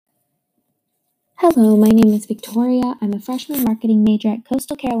Hello, my name is Victoria. I'm a freshman marketing major at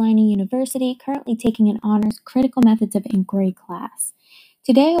Coastal Carolina University, currently taking an honors critical methods of inquiry class.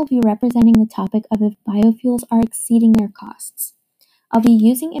 Today, I'll be representing the topic of if biofuels are exceeding their costs. I'll be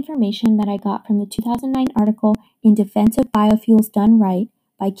using information that I got from the 2009 article In Defense of Biofuels Done Right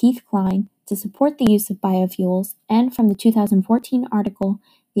by Keith Klein to support the use of biofuels, and from the 2014 article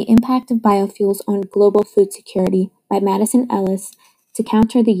The Impact of Biofuels on Global Food Security by Madison Ellis to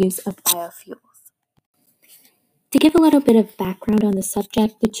counter the use of biofuels. To give a little bit of background on the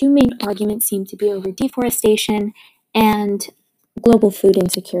subject, the two main arguments seem to be over deforestation and global food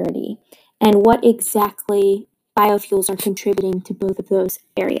insecurity, and what exactly biofuels are contributing to both of those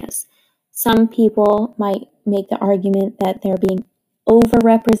areas. Some people might make the argument that they're being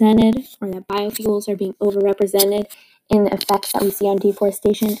overrepresented, or that biofuels are being overrepresented in the effects that we see on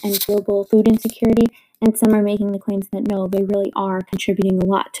deforestation and global food insecurity, and some are making the claims that no, they really are contributing a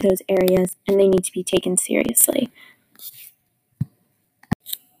lot to those areas and they need to be taken seriously.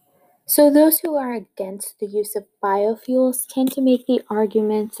 So those who are against the use of biofuels tend to make the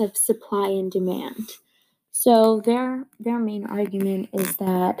arguments of supply and demand. So their main argument is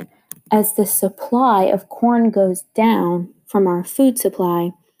that as the supply of corn goes down from our food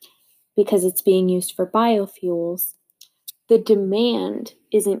supply, because it's being used for biofuels, the demand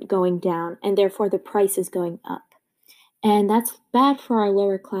isn't going down, and therefore the price is going up. And that's bad for our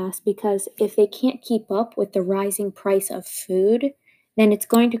lower class, because if they can't keep up with the rising price of food, then it's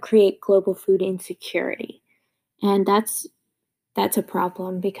going to create global food insecurity. And that's a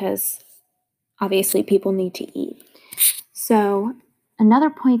problem, because obviously people need to eat. So another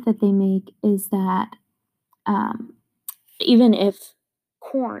point that they make is that even if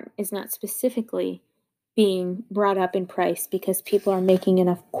corn is not specifically being brought up in price because people are making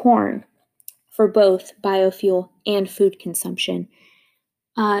enough corn for both biofuel and food consumption,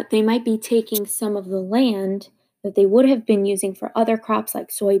 they might be taking some of the land that they would have been using for other crops like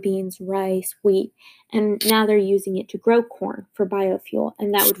soybeans, rice, wheat, and now they're using it to grow corn for biofuel,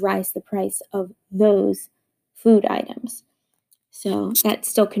 and that would rise the price of those food items. So that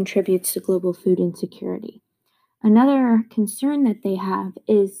still contributes to global food insecurity. Another concern that they have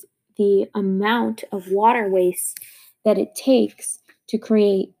is the amount of water waste that it takes to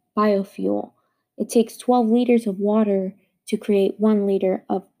create biofuel. It takes 12 liters of water to create 1 liter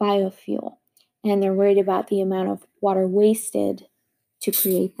of biofuel, and they're worried about the amount of water wasted to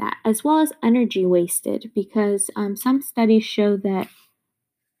create that, as well as energy wasted, because some studies show that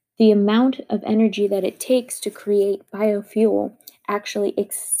the amount of energy that it takes to create biofuel actually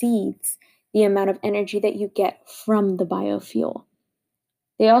exceeds the amount of energy that you get from the biofuel.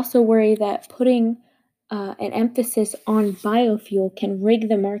 They also worry that putting an emphasis on biofuel can rig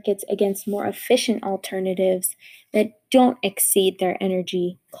the markets against more efficient alternatives that don't exceed their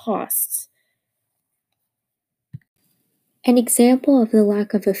energy costs. An example of the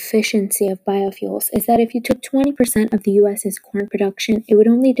lack of efficiency of biofuels is that if you took 20% of the US's corn production, it would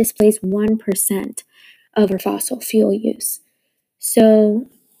only displace 1% of our fossil fuel use. So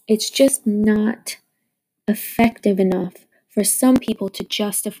it's just not effective enough for some people to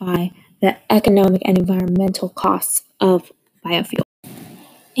justify the economic and environmental costs of biofuel.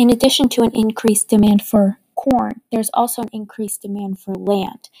 In addition to an increased demand for corn, there's also an increased demand for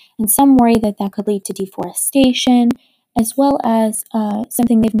land, and some worry that that could lead to deforestation, as well as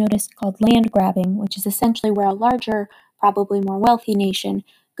something they've noticed called land grabbing, which is essentially where a larger, probably more wealthy nation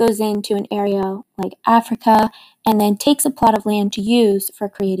goes into an area like Africa and then takes a plot of land to use for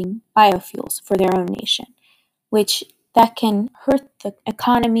creating biofuels for their own nation, which that can hurt the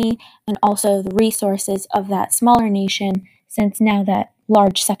economy and also the resources of that smaller nation, since now that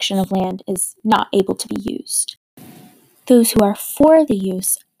large section of land is not able to be used. Those who are for the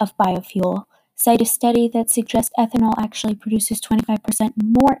use of biofuel cite a study that suggests ethanol actually produces 25%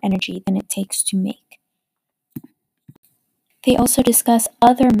 more energy than it takes to make. They also discuss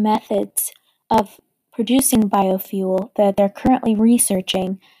other methods of producing biofuel that they're currently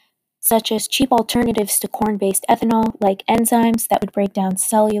researching, such as cheap alternatives to corn-based ethanol, like enzymes that would break down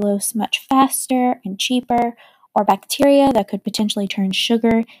cellulose much faster and cheaper, or bacteria that could potentially turn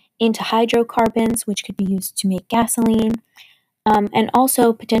sugar into hydrocarbons, which could be used to make gasoline, and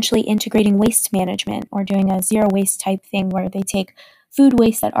also potentially integrating waste management, or doing a zero waste type thing where they take food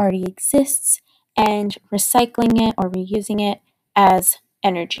waste that already exists and recycling it or reusing it as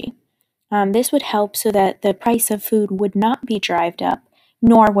energy. This would help so that the price of food would not be driven up,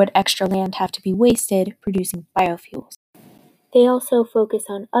 nor would extra land have to be wasted producing biofuels. They also focus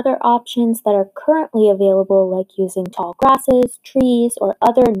on other options that are currently available, like using tall grasses, trees, or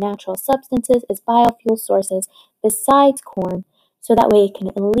other natural substances as biofuel sources besides corn, so that way it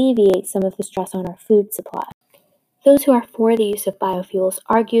can alleviate some of the stress on our food supply. Those who are for the use of biofuels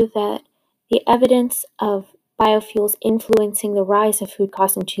argue that the evidence of biofuels influencing the rise of food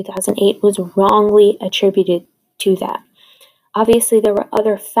costs in 2008 was wrongly attributed to that. Obviously, there were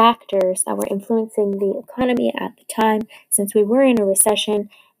other factors that were influencing the economy at the time, since we were in a recession,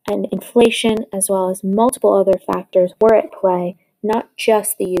 and inflation, as well as multiple other factors, were at play, not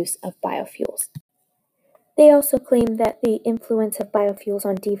just the use of biofuels. They also claim that the influence of biofuels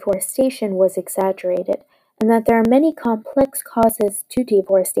on deforestation was exaggerated, and that there are many complex causes to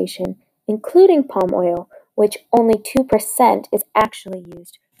deforestation, including palm oil, which only 2% is actually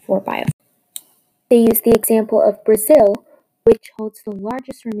used for biofuels. They use the example of Brazil, which holds the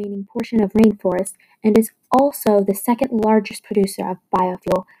largest remaining portion of rainforest and is also the second largest producer of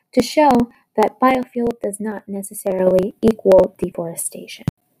biofuel, to show that biofuel does not necessarily equal deforestation.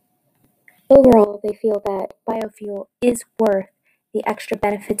 Overall, they feel that biofuel is worth the extra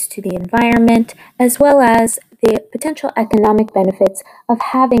benefits to the environment, as well as the potential economic benefits of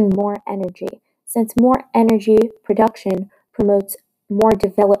having more energy, since more energy production promotes more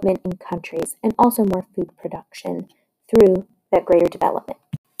development in countries and also more food production through that greater development.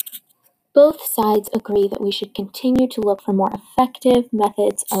 Both sides agree that we should continue to look for more effective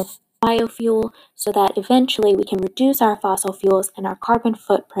methods of biofuel so that eventually we can reduce our fossil fuels and our carbon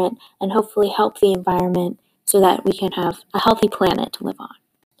footprint and hopefully help the environment so that we can have a healthy planet to live on.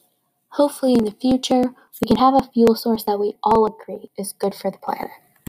 Hopefully in the future, we can have a fuel source that we all agree is good for the planet.